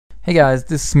Hey guys,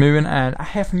 this is miwin and I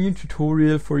have a new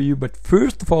tutorial for you, but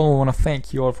first of all I want to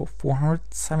thank you all for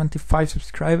 475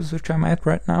 subscribers, which I'm at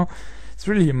right now. It's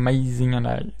really amazing and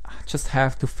I just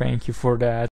have to thank you for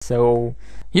that. So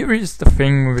here is the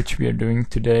thing which we are doing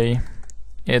today.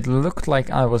 It looked like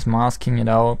I was masking it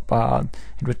out, but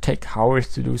it would take hours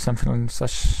to do something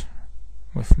such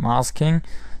with masking.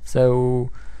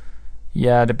 So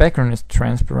yeah, the background is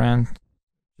transparent,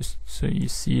 just so you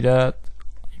see that.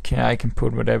 I can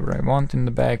put whatever I want in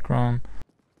the background.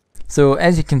 So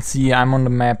as you can see, I'm on the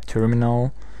map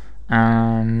terminal,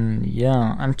 and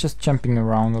yeah, I'm just jumping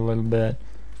around a little bit,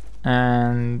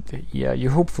 and yeah, you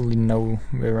hopefully know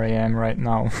where I am right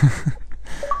now.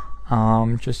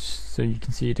 Just so you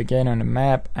can see it again on the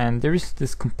map, and there is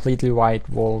this completely white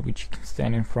wall which you can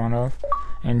stand in front of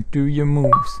and do your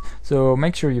moves. So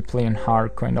make sure you play on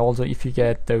hardcore, and also if you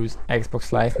get those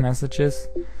Xbox Live messages,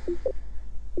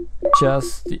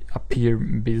 just appear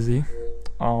busy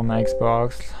on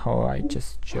Xbox, how I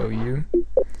just show you,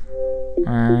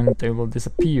 and they will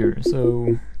disappear.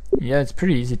 So yeah, it's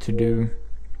pretty easy to do.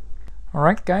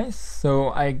 Alright guys, so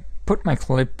I put my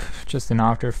clip just in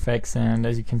After Effects, and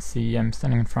as you can see I'm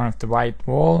standing in front of the white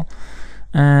wall,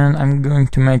 and I'm going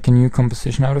to make a new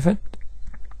composition out of it.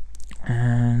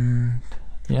 And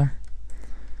yeah,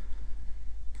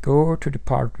 go to the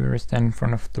part where I stand in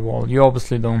front of the wall. You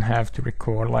obviously don't have to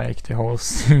record like the whole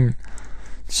scene,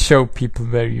 show people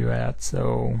where you're at,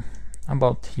 so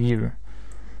about here.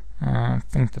 I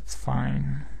think that's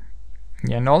fine.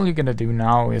 Yeah, and all you gotta do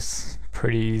now is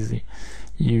pretty easy.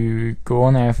 You go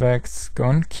on FX, go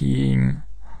on keying,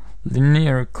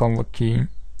 linear color key,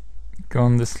 go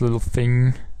on this little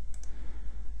thing,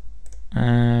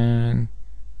 and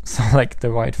select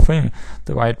the white thing,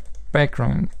 the white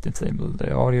background, disable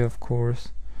the audio of course,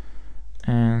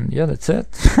 and yeah, that's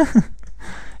it.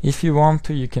 If you want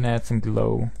to, you can add some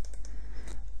glow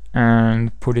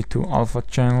and put it to alpha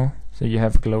channel, so you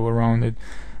have glow around it.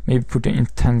 Maybe put the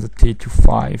intensity to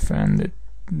 5 and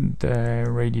the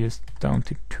radius down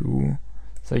to 2,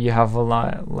 so you have a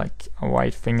like a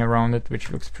white thing around it,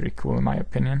 which looks pretty cool in my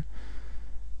opinion.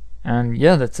 And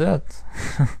yeah, that's it.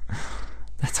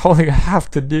 That's all you have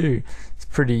to do. It's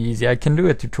pretty easy. I can do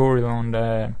a tutorial on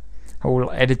the whole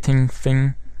editing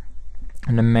thing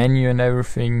and the menu and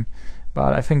everything,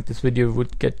 but I think this video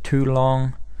would get too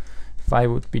long if I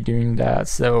would be doing that.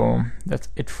 So that's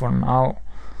it for now,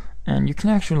 and you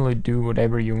can actually do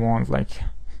whatever you want, like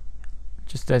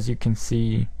just as you can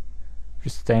see,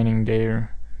 just standing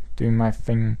there doing my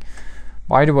thing.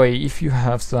 By the way, if you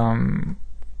have some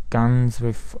guns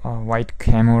with white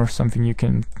camo or something, you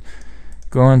can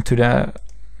go into the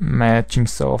matching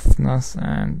softness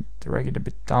and drag it a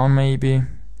bit down, maybe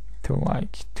to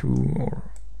like 2, or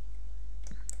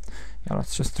yeah,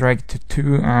 let's just drag it to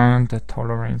 2, and the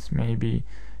tolerance, maybe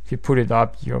if you put it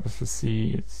up, you obviously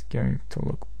see it's going to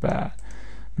look bad,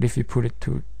 but if you put it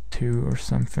to 2 or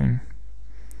something,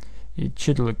 it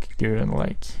should look good.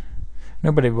 Like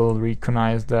nobody will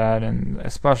recognize that, and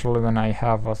especially when I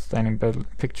have a standing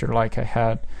picture like I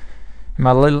had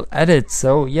my little edit.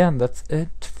 So yeah, that's it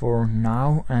for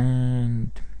now, and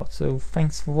so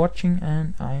thanks for watching,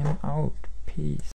 and I am out. Peace.